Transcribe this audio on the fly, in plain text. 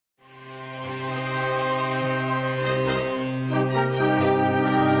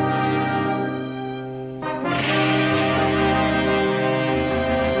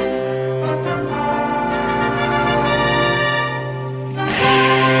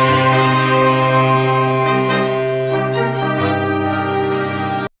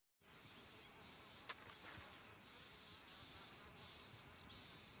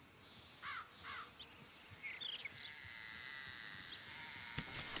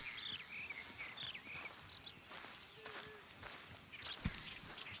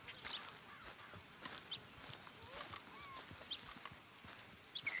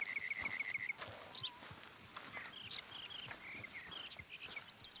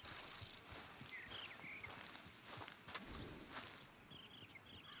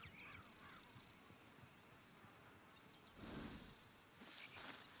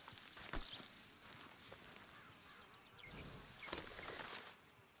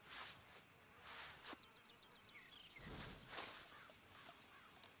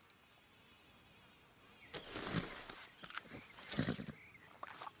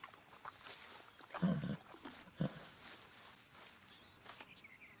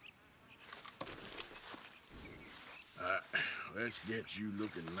Let's get you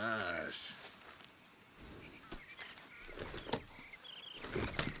looking nice.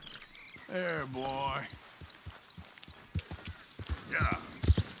 There, boy. Yeah.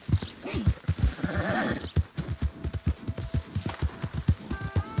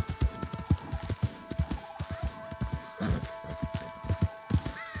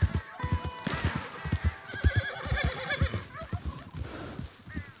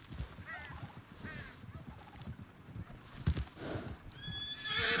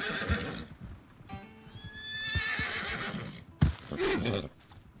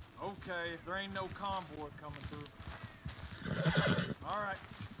 Okay, if there ain't no convoy coming through. All right,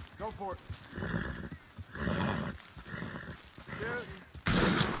 go for it.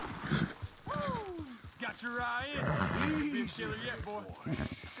 Woo! Got your eye in. Be a killer yet, boy.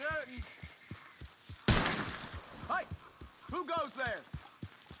 Shooting. Hey, who goes there?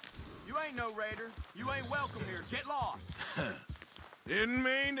 You ain't no raider. You ain't welcome here. Get lost. Didn't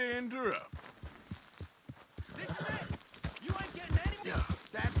mean to interrupt. This is it. You ain't getting anywhere. Yeah.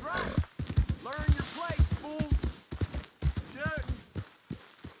 That's right. Learn your place, fool. Shooting.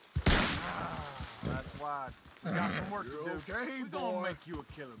 That's wide. We got some work to do. Okay, We're boy. gonna make you a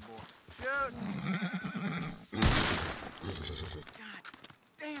killer, boy. Shooting. God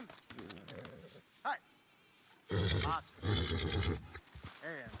damn. Hey.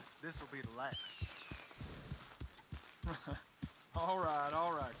 And this will be the last. All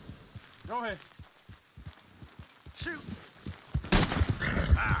right. Go ahead. Shoot.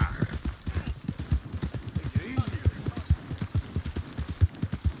 Ah. Take it easy.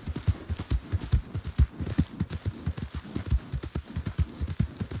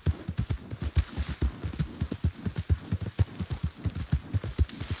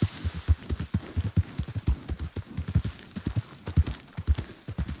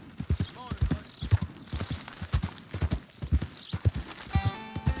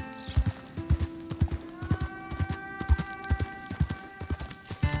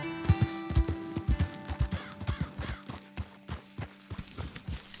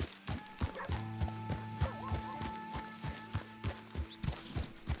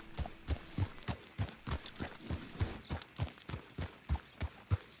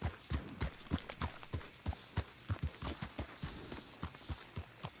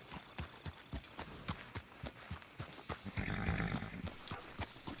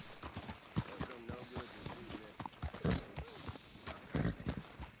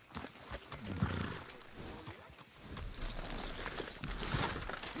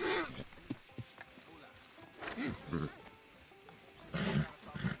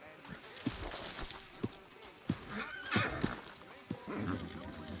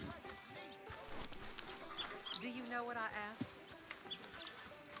 Do you know what I asked?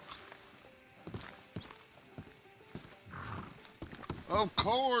 Of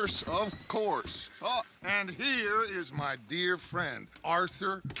course, of course. Oh, and here is my dear friend,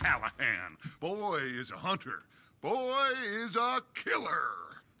 Arthur Callahan. Boy is a hunter. Boy is a killer.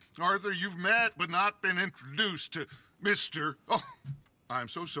 Arthur, you've met but not been introduced to Mr. Oh, I'm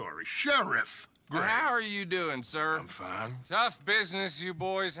so sorry, Sheriff Gray. How are you doing, sir? I'm fine. Tough business you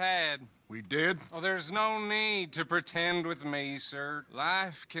boys had. We did? Oh, there's no need to pretend with me, sir.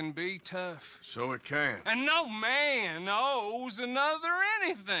 Life can be tough. So it can. And no man owes another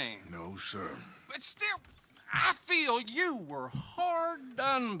anything. No, sir. But still, I feel you were hard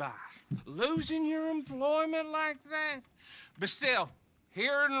done by. Losing your employment like that. But still,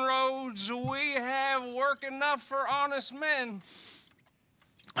 here in Rhodes, we have work enough for honest men.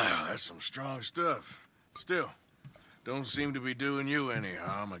 Ah, that's some strong stuff. Still, don't seem to be doing you any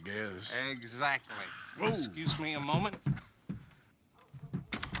harm, I guess. Exactly. Whoa. Excuse me a moment.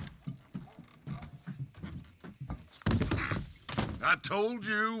 I told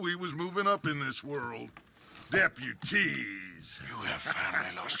you we was moving up in this world. Deputies. You have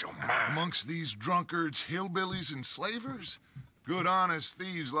finally lost your mind. Amongst these drunkards, hillbillies, and slavers? Good honest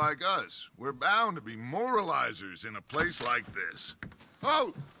thieves like us. We're bound to be moralizers in a place like this.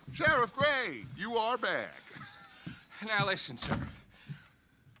 Oh, Sheriff Gray, you are back. Now listen, sir.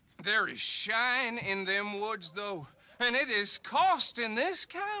 There is shine in them woods, though, and it is costing this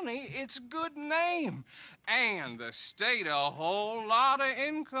county its good name and the state a whole lot of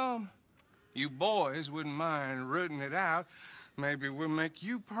income. You boys wouldn't mind rooting it out. Maybe we'll make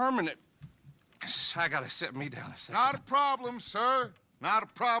you permanent. I gotta set me down a second. Not a problem, sir. Not a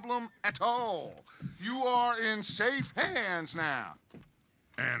problem at all. You are in safe hands now.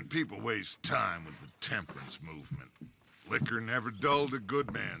 And people waste time with the temperance movement. Liquor never dulled a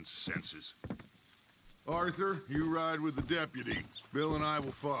good man's senses. Arthur, you ride with the deputy. Bill and I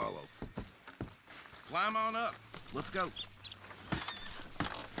will follow. Climb on up. Let's go.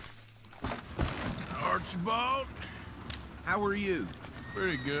 Archibald. How are you?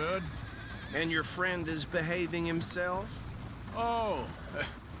 Pretty good. And your friend is behaving himself? Oh,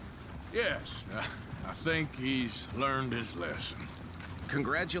 yes. I think he's learned his lesson.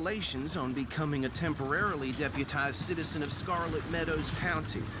 Congratulations on becoming a temporarily deputized citizen of Scarlet Meadows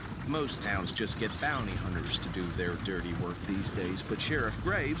County. Most towns just get bounty hunters to do their dirty work these days, but Sheriff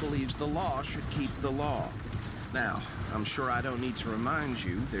Gray believes the law should keep the law. Now, I'm sure I don't need to remind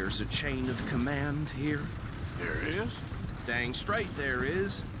you there's a chain of command here. There is? Dang straight there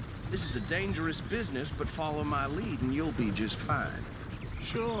is. This is a dangerous business, but follow my lead and you'll be just fine.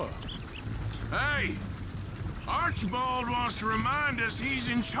 Sure. Hey! Archibald wants to remind us he's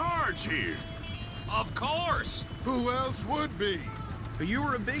in charge here. Of course. Who else would be? You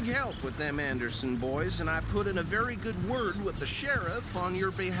were a big help with them Anderson boys, and I put in a very good word with the sheriff on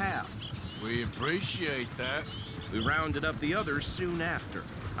your behalf. We appreciate that. We rounded up the others soon after.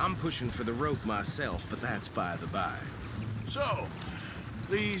 I'm pushing for the rope myself, but that's by the by. So,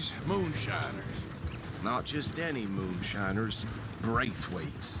 these moonshiners. Not just any moonshiners,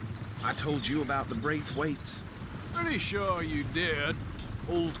 Braithwaites. I told you about the Braithwaites. Pretty sure you did.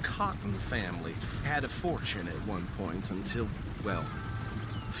 Old Cotton family had a fortune at one point until, well,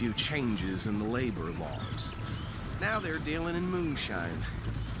 a few changes in the labor laws. Now they're dealing in moonshine.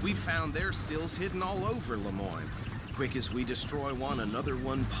 We found their stills hidden all over Lemoyne. Quick as we destroy one, another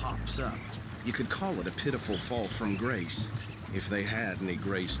one pops up. You could call it a pitiful fall from grace, if they had any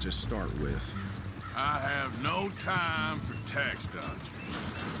grace to start with. I have no time for tax dodgers.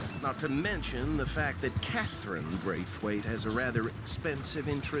 Not to mention the fact that Catherine Braithwaite has a rather expensive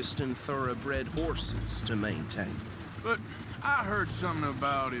interest in thoroughbred horses to maintain. But I heard something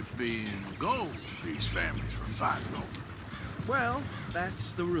about it being gold these families were fighting over. Well,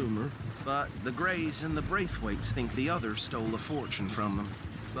 that's the rumor. But the Grays and the Braithwaites think the others stole a fortune from them.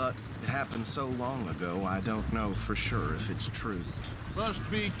 But it happened so long ago, I don't know for sure if it's true. Must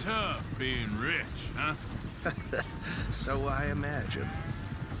be tough being rich, huh? So I imagine.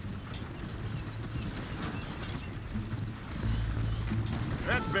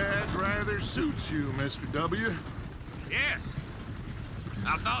 That badge rather suits you, Mr. W. Yes.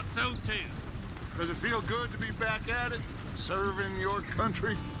 I thought so, too. Does it feel good to be back at it, serving your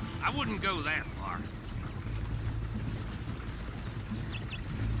country? I wouldn't go that far.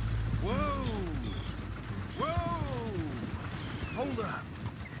 Whoa! Whoa! Hold up.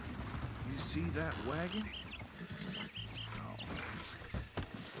 You see that wagon?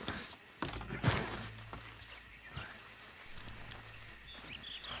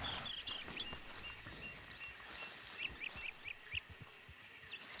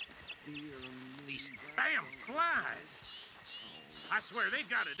 These damn flies. I swear they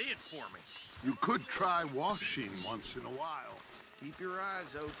got it in for me. You could try washing once in a while. Keep your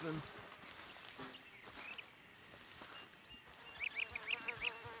eyes open.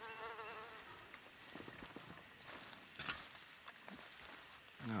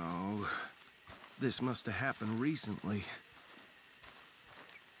 No. This must have happened recently.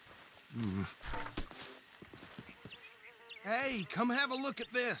 Hey, come have a look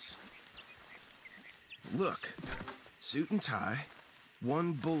at this. Look. Suit and tie.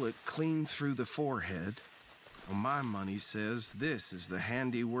 One bullet clean through the forehead. Well, my money says this is the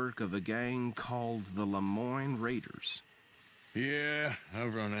handiwork of a gang called the Lemoyne Raiders. Yeah,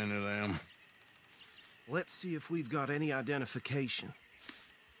 I've run into them. Let's see if we've got any identification.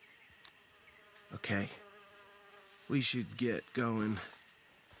 Okay. We should get going.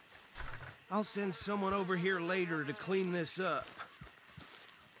 I'll send someone over here later to clean this up.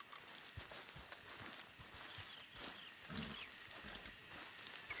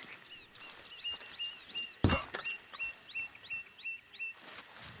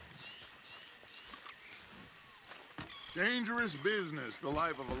 Dangerous business, the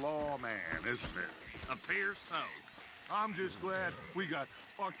life of a lawman, isn't it? Appears so. I'm just glad we got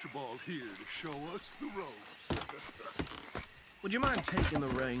Archibald here to show us the ropes. Would you mind taking the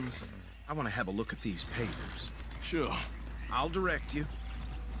reins? I want to have a look at these papers. Sure. I'll direct you.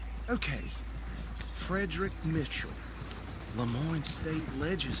 Okay. Frederick Mitchell, Lemoyne State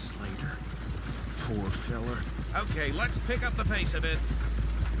Legislator. Poor feller. Okay, let's pick up the pace a bit.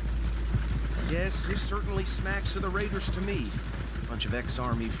 Yes, this certainly smacks of the Raiders to me. Bunch of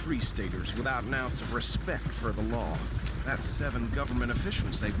ex-Army free-staters without an ounce of respect for the law. That's 7 government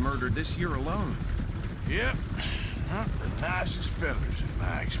officials they've murdered this year alone. Yep. Not the nicest fellas in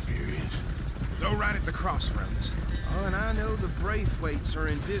my experience. Go right at the crossroads. Oh, and I know the Braithwaites are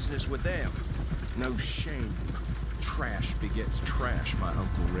in business with them. No shame. Trash begets trash, my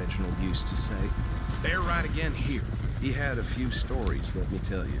Uncle Reginald used to say. They're right again here. He had a few stories, let me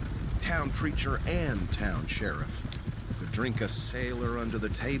tell you. town preacher and town sheriff. Could drink a sailor under the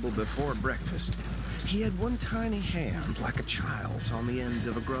table before breakfast. He had one tiny hand, like a child's, on the end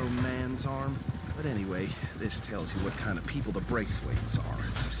of a grown man's arm. But anyway, this tells you what kind of people the Braithwaites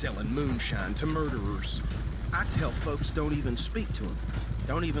are. Selling moonshine to murderers. I tell folks don't even speak to them.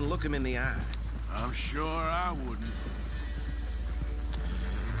 Don't even look them in the eye. I'm sure I wouldn't.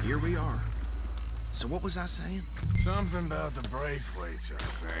 Here we are. So what was I saying? Something about the Braithwaites, I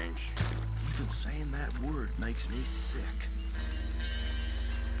think. Even saying that word makes me sick.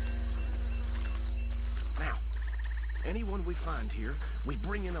 Now, anyone we find here, we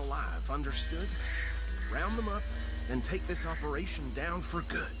bring in alive, understood? Round them up, and take this operation down for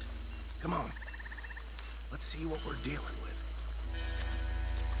good. Come on. Let's see what we're dealing with.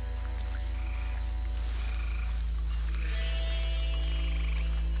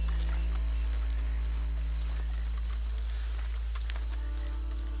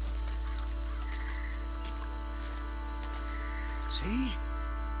 See?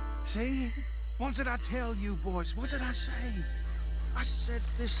 See? What did I tell you, boys? What did I say? I said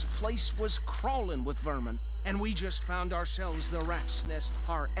this place was crawling with vermin, and we just found ourselves the rat's nest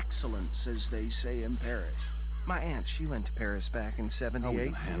par excellence, as they say in Paris. My aunt, she went to Paris back in '78. How are we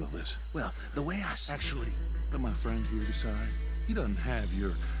gonna handle this? Well, the way I see Actually, let my friend here decide. He doesn't have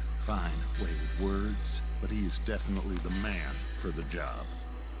your fine way with words, but he is definitely the man for the job.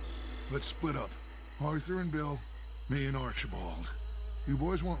 Let's split up. Arthur and Bill, me and Archibald. You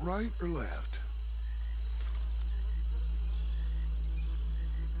boys want right or left?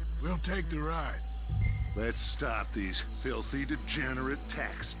 We'll take the ride. Let's stop these filthy, degenerate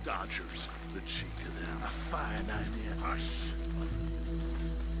tax dodgers. The cheek of them. A fine idea. Hush.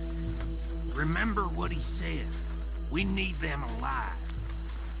 Remember what he said. We need them alive.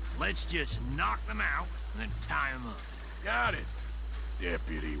 Let's just knock them out and then tie them up. Got it,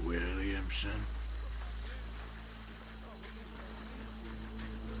 Deputy Williamson.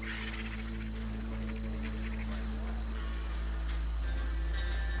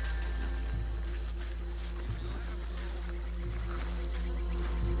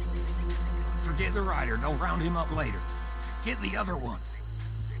 Forget the rider. Don't round him up later. Get the other one.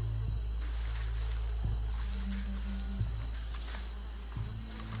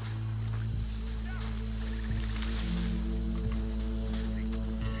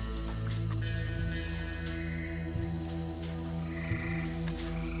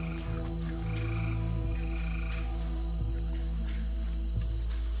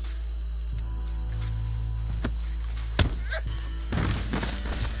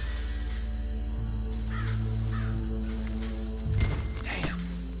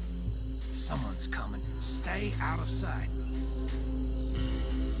 Coming. Stay out of sight.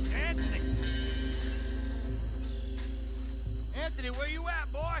 Anthony! Anthony, where you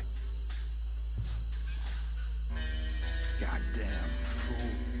at, boy? Goddamn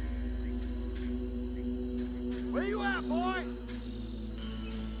fool. Where you at, boy?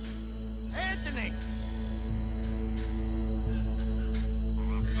 Anthony!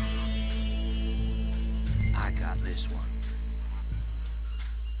 I got this one.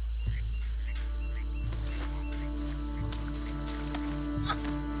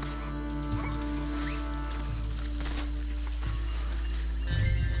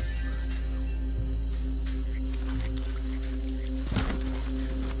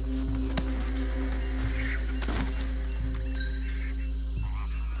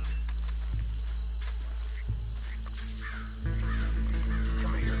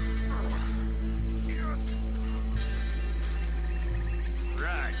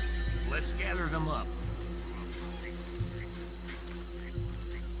 Let's gather them up.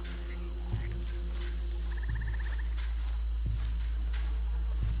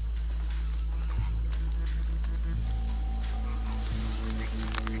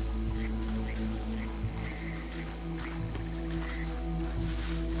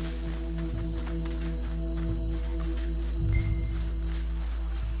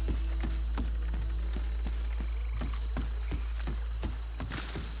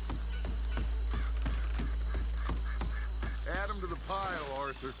 Add them to the pile,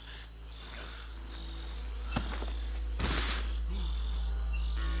 Arthur.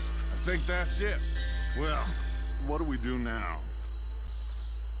 I think that's it. Well, what do we do now?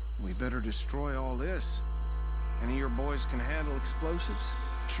 We better destroy all this. Any of your boys can handle explosives?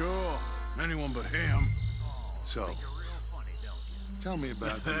 Sure, anyone but him. So, tell me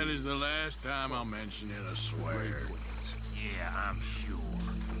about That is the last time I'll mention it, I swear. Yeah, I'm sure.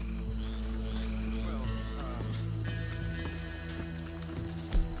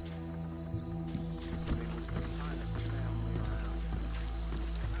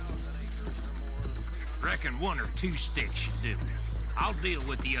 reckon 1 or 2 sticks should do it. I'll deal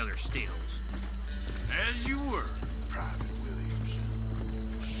with the other stills. As you were, Private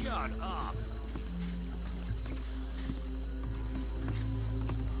Williams. Shut up.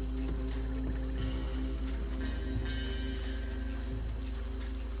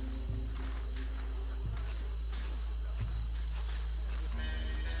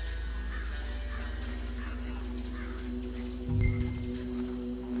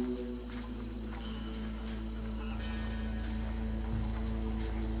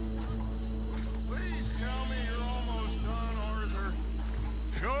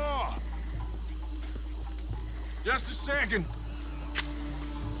 Just a second.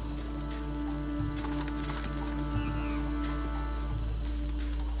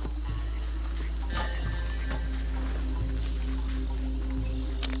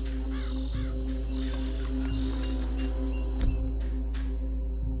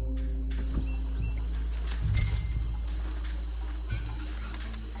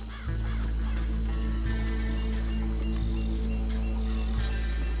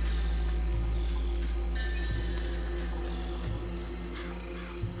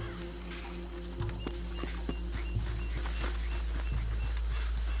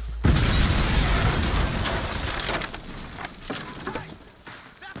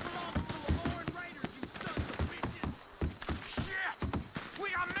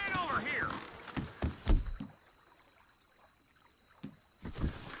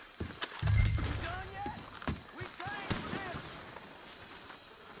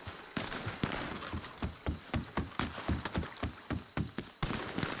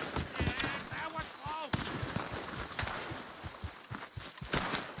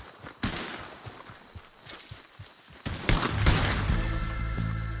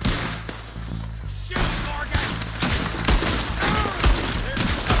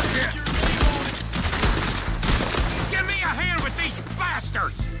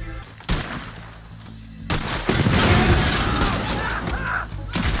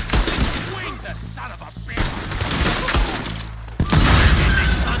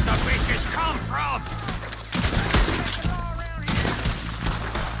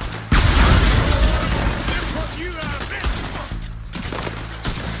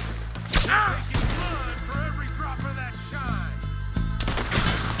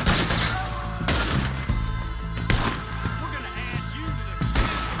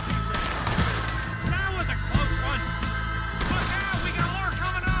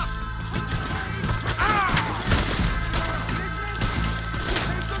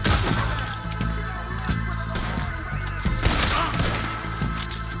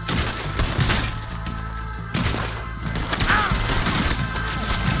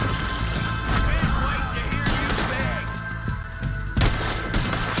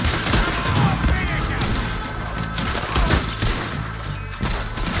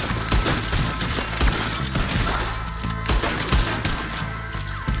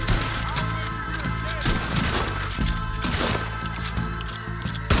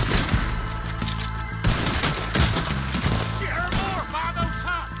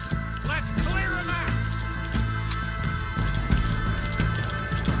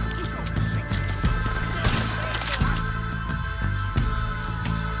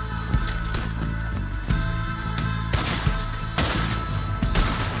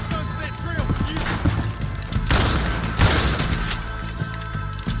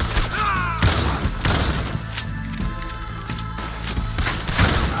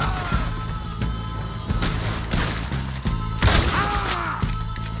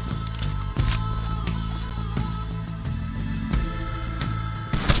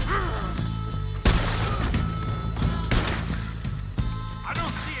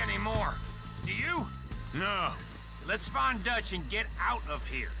 Let's find Dutch and get out of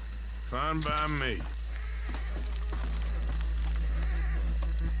here. Fine by me.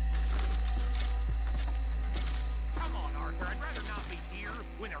 Come on, Arthur. I'd rather not be here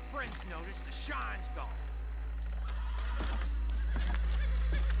when our friends notice the shine's gone.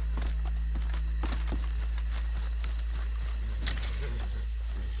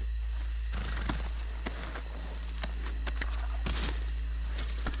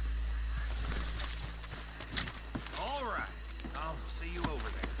 All right. I'll see you over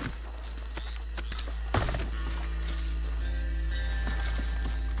there.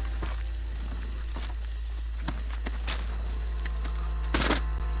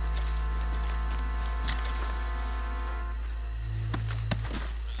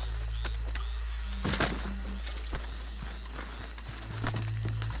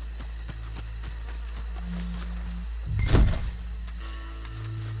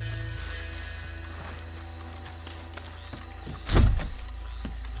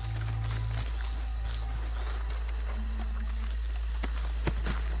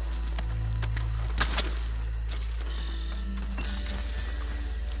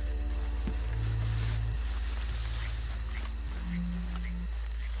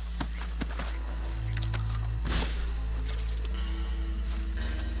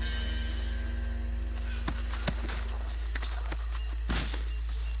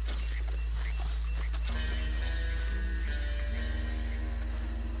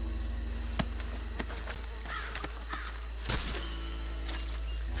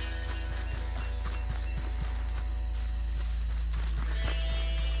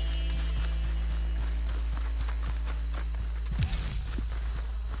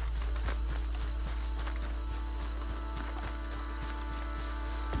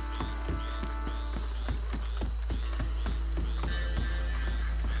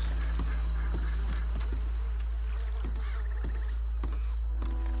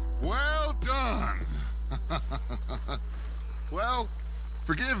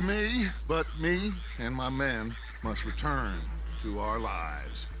 Forgive me, but me and my men must return to our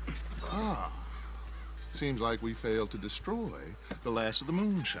lives. Ah. Seems like we failed to destroy the last of the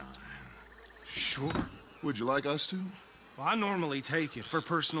moonshine. Sure. Would you like us to? Well, I normally take it. For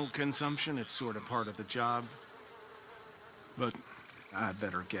personal consumption, it's sort of part of the job. But I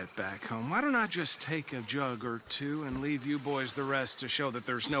better get back home. Why don't I just take a jug or two and leave you boys the rest to show that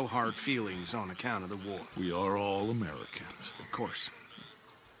there's no hard feelings on account of the war? We are all Americans. Of course.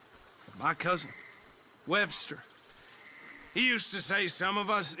 My cousin, Webster, he used to say some of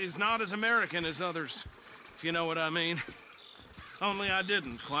us is not as American as others, if you know what I mean. Only I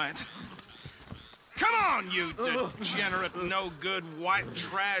didn't quite. Come on, you degenerate, no-good, white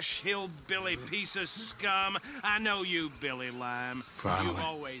trash, hillbilly piece of scum. I know you, Billy Lime. Finally. You've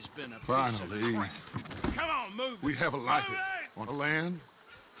always been a piece Finally. of crap. Come on, move it. We have a life Move it! on a land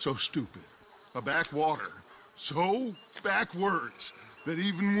so stupid, a backwater so backwards that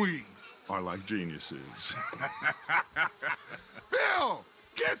even we are like geniuses. Bill,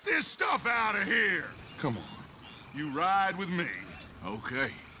 get this stuff out of here. Come on, you ride with me.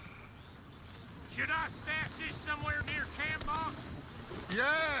 Okay. Should I stash this somewhere near camp, boss?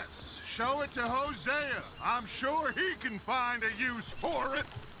 Yes, show it to Hosea. I'm sure he can find a use for it.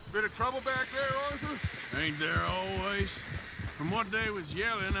 Bit of trouble back there, Arthur? Ain't there always? From what they was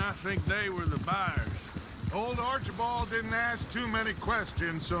yelling, I think they were the buyers. Old Archibald didn't ask too many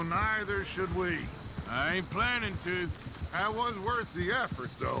questions, so neither should we. I ain't planning to. That was worth the effort,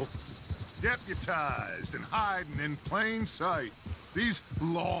 though. Deputized and hiding in plain sight. These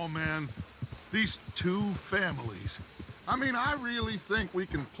lawmen, these two families. I mean, I really think we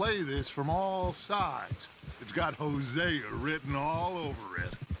can play this from all sides. It's got Hosea written all over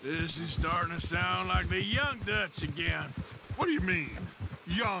it. This is starting to sound like the Young Dutch again. What do you mean,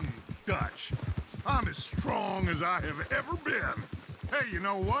 young Dutch? I'm as strong as I have ever been. Hey, you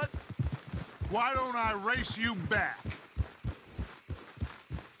know what? Why don't I race you back?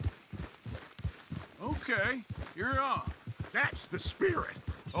 Okay, you're on. That's the spirit.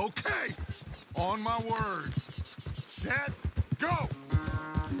 Okay, on my word. Set, go!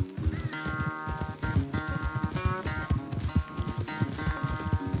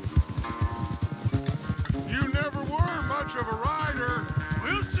 You never were much of a rider.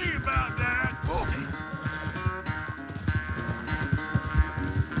 We'll see about that.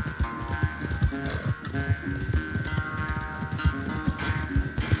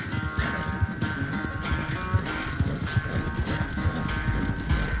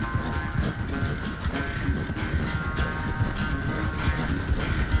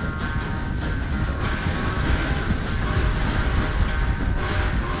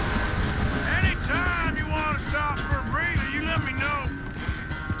 Anytime you want to stop for a breather, you let me know.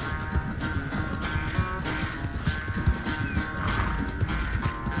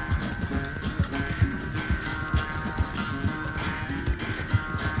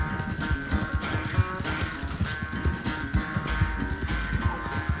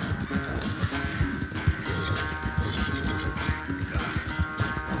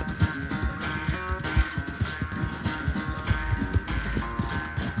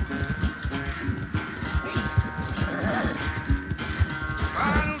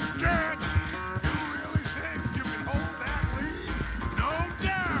 Final stretch. You really think you can hold that lead? No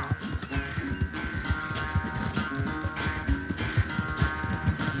doubt.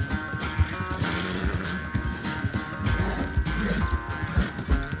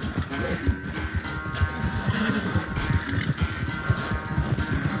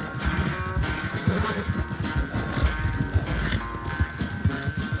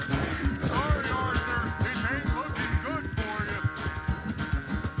 Sorry, Arthur. This ain't looking good for you.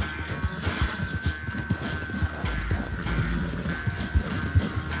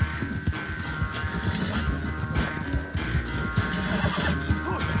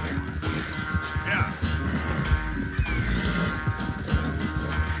 Yeah.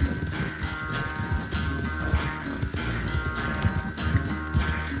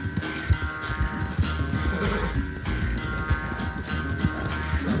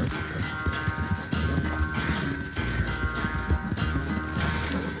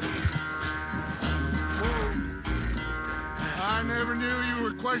 I never knew you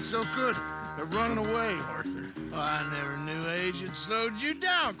were quite so good at running away, Arthur. I never knew age had slowed you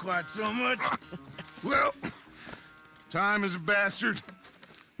down quite so much. Well, time is a bastard.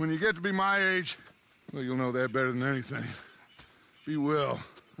 When you get to be my age, well, you'll know that better than anything. Be well.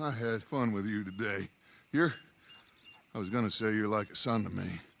 I had fun with you today. I was gonna say you're like a son to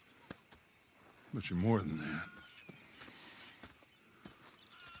me. But you're more than that.